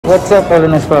What's up,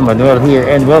 Elenos from Manuel here,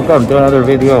 and welcome to another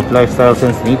video of Lifestyles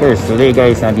and Sneakers. Today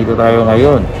guys, nandito tayo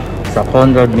ngayon sa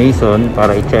CONRAD MAISON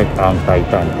para i-check ang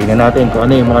Titan. Tingnan natin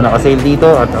kung ano yung mga naka-sale dito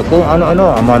at kung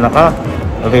ano-ano ang mga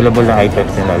naka-available na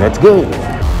items nila. Let's go!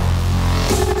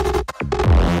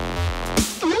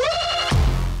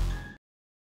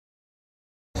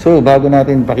 So, bago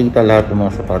natin pakita lahat ng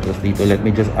mga sapatos dito, let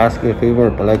me just ask you a favor.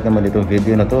 Palike naman itong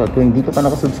video na to. At kung hindi ka pa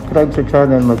nakasubscribe sa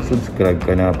channel, mag-subscribe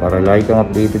ka na para like kang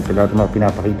updated sa lahat ng mga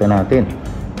pinapakita natin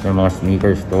ng mga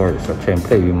sneaker stores. At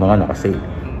syempre, yung mga nakasale.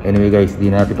 Anyway guys,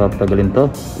 di natin papatagalin to.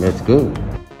 Let's go!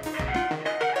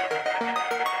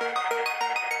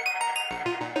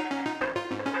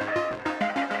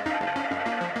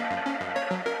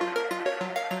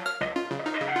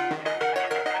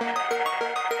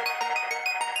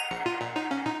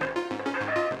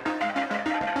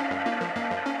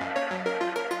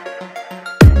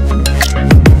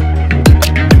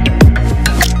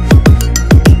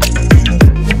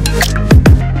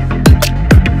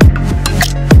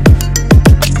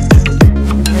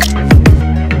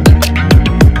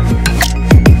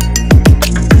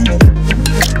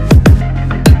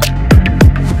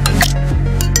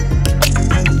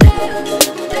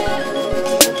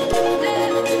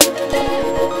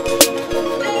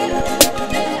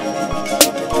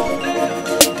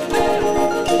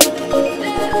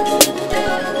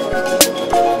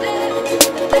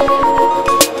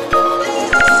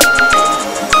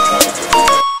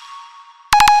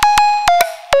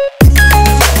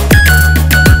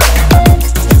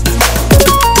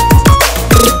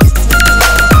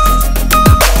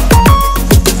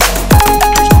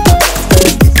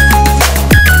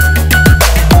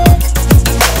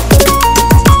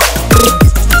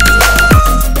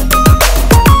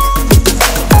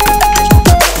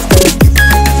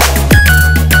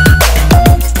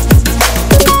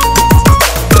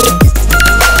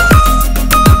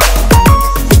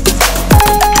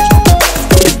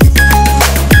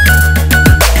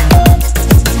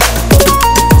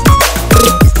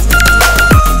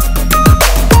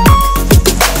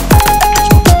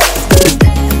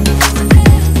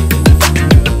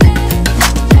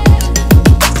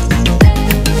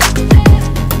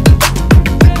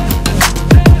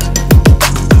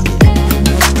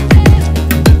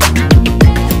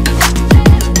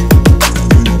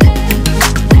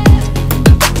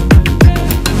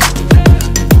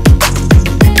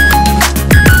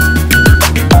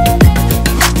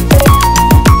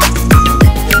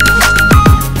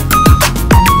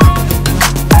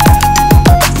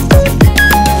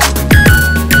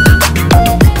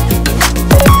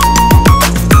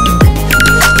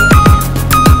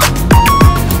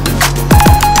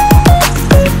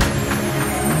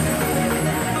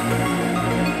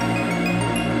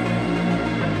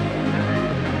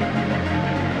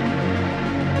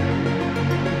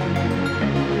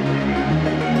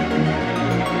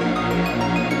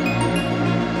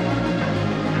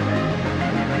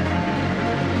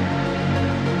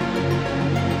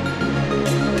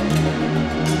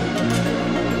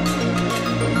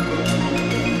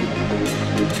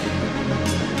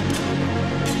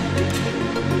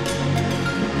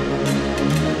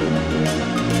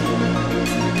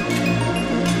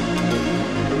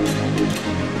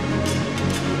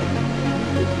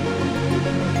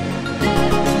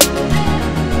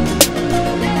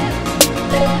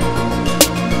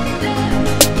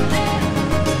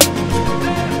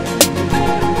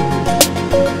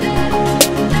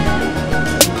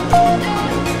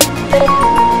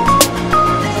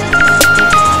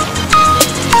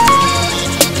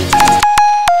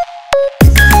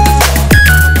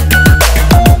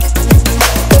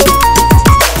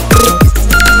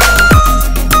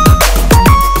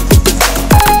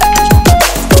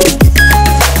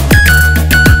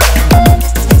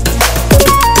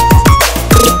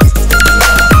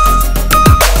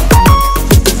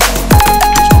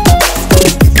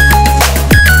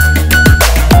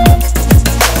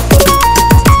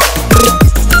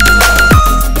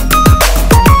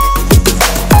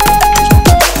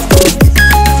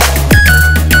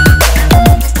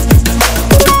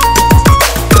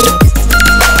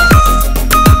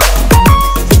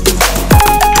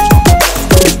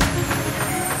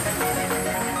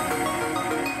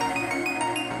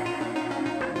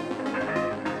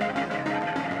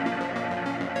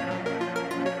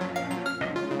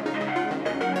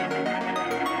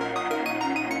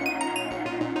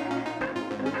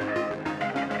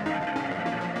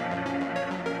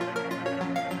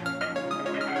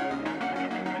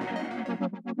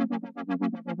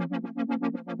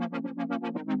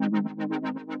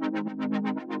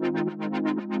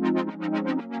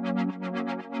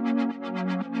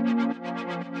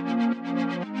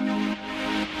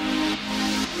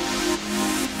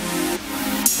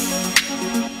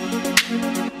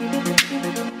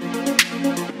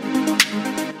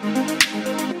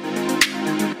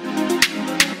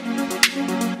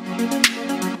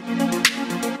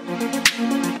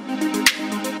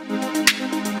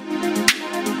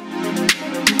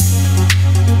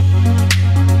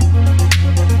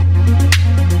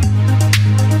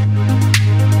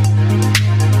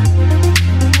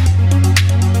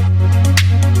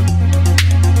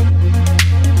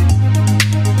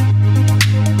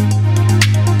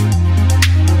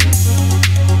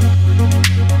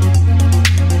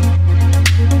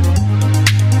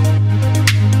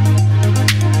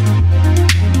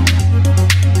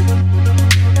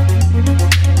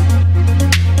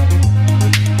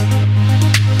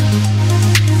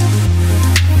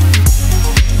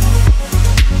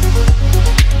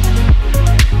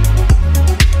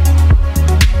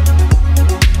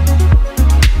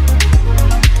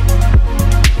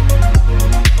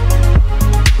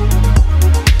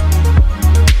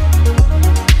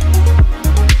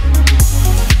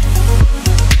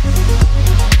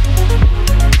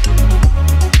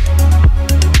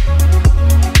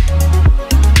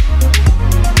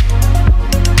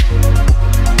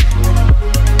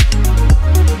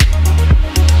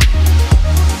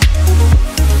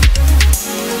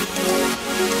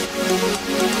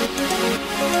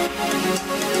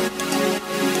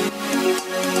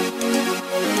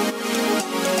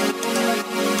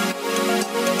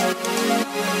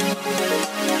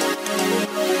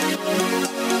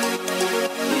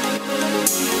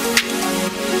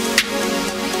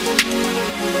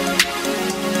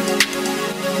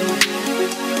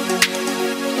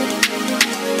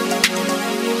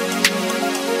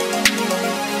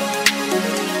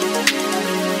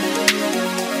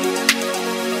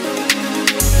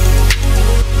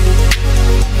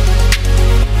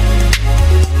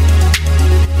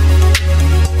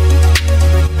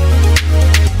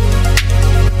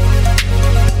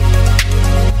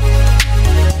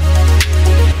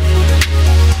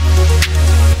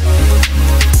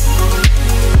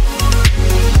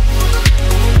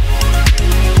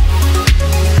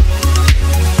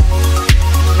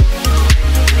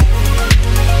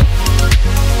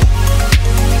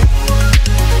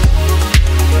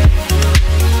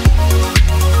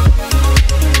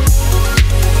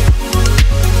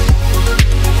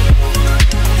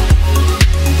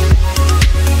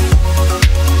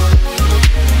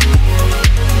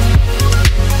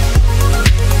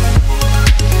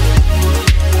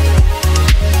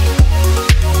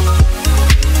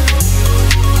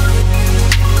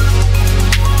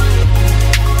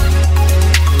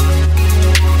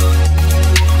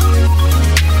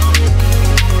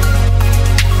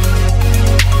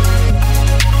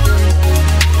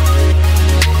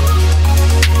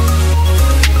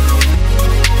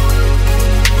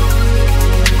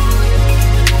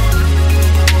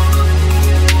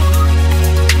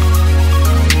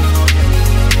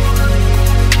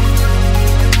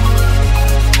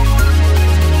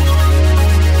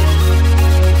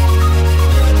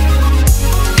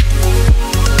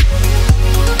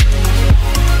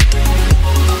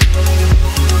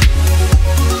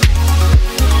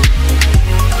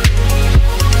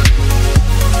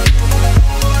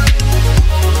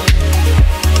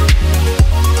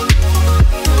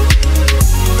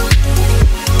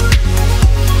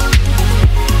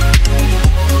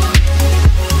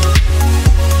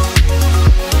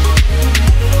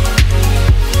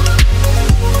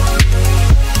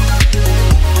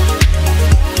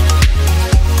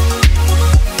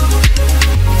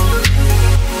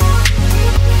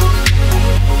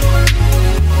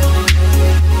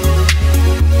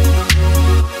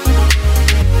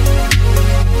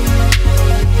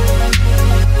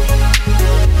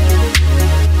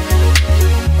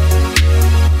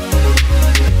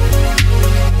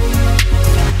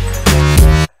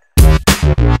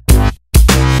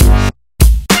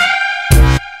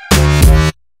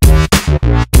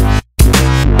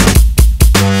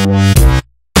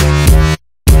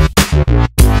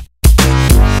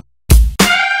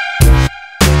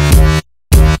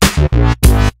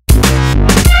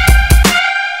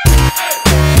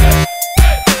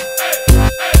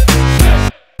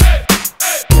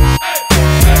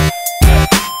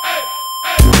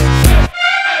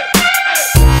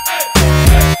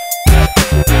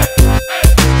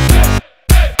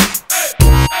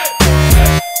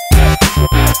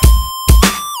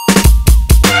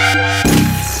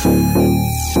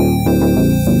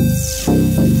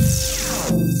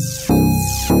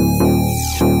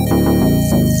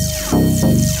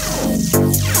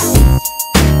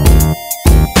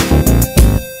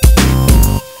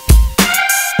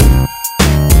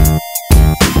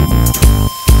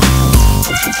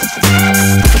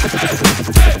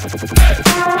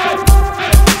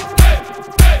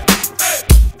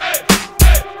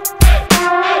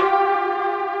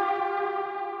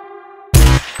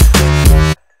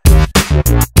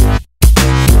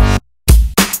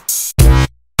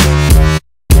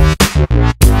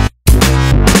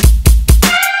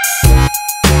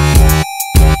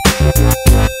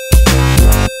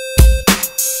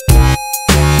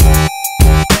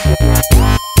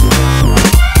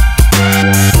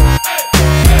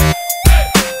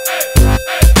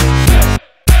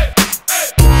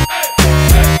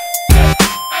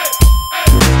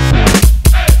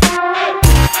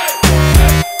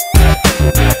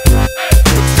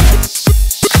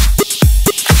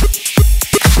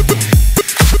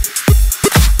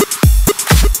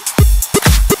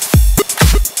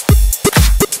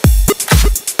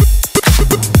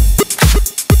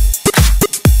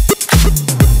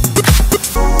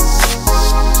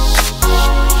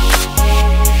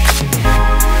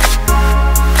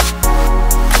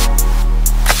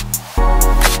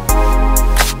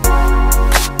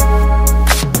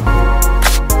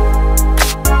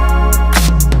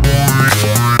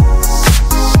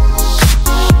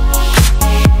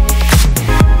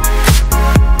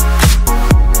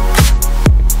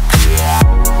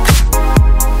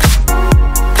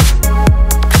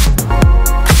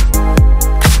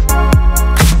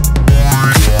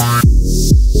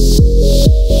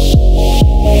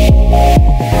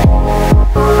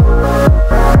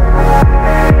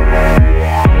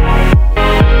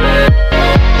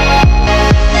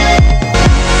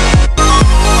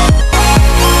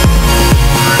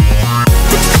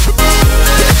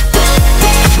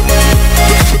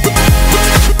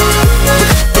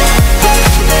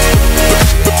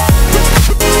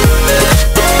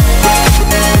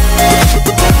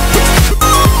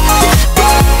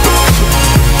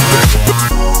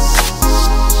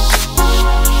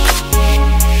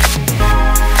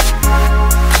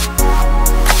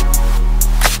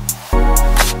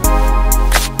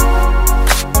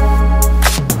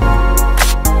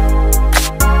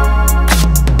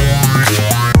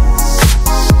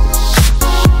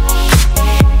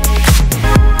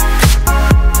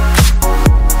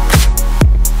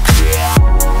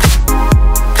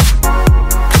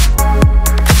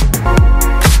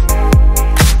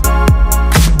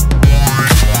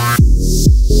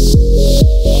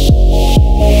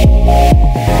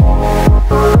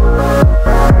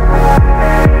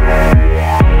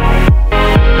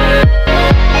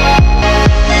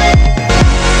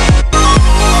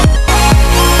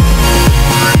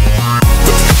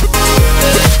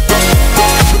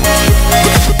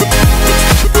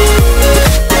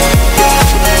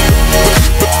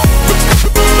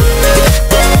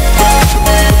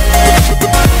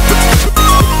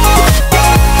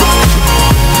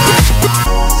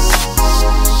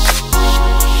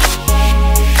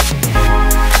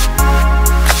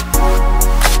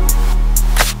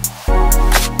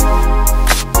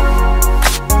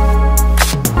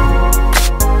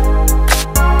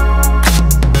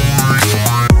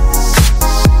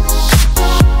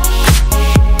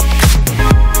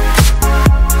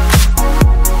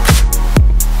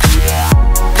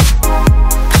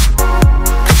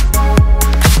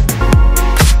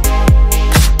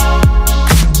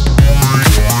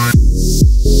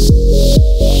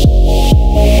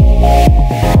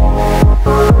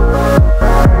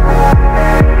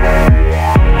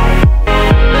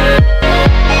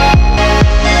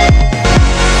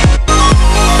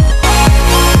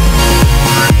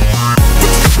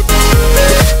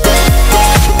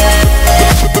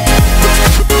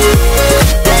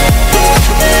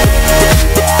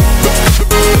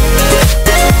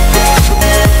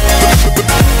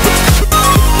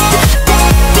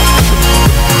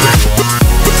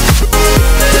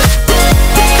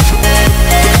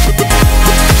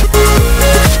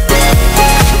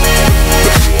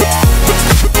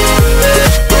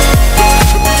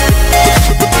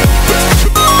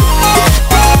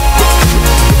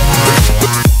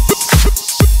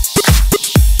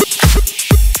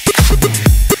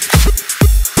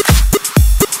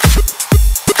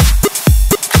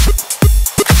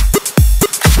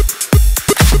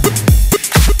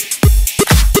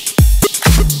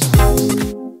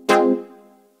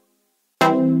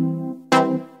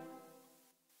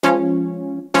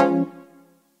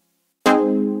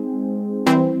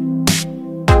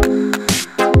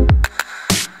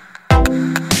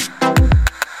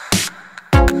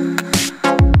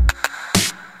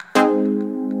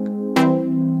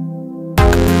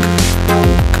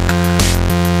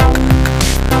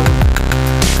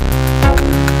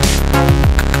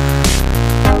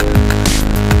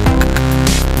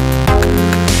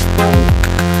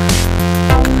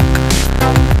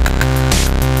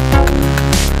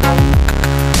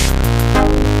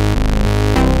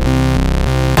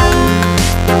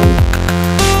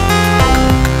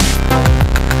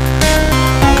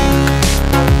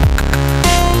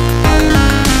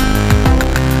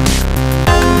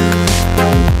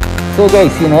 So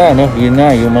guys, yun na, no? Yun na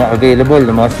yung mga available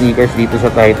na mga sneakers dito sa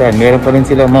Titan. Meron pa rin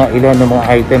silang mga ilan ng mga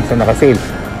items na naka-sale.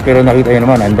 Pero nakita nyo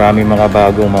naman, ang dami mga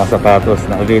bagong mga sapatos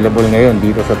na available ngayon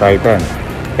dito sa Titan.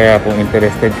 Kaya kung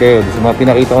interested kayo sa mga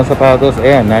pinakita kong sapatos,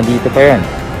 ayan, nandito pa yan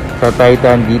sa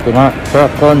Titan, dito nga sa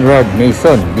CONRAD,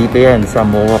 MAISON. Dito yan sa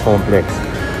MOA Complex.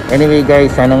 Anyway guys,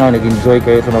 sana nga nag-enjoy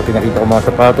kayo sa mga pinakita kong mga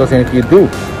sapatos. And if you do,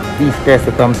 please press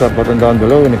the thumbs up button down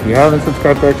below. And if you haven't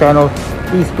subscribed to our channel,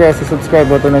 please press the subscribe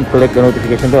button and click the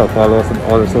notification bell. Follow us on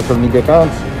all our social media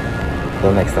accounts.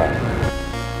 Till next time.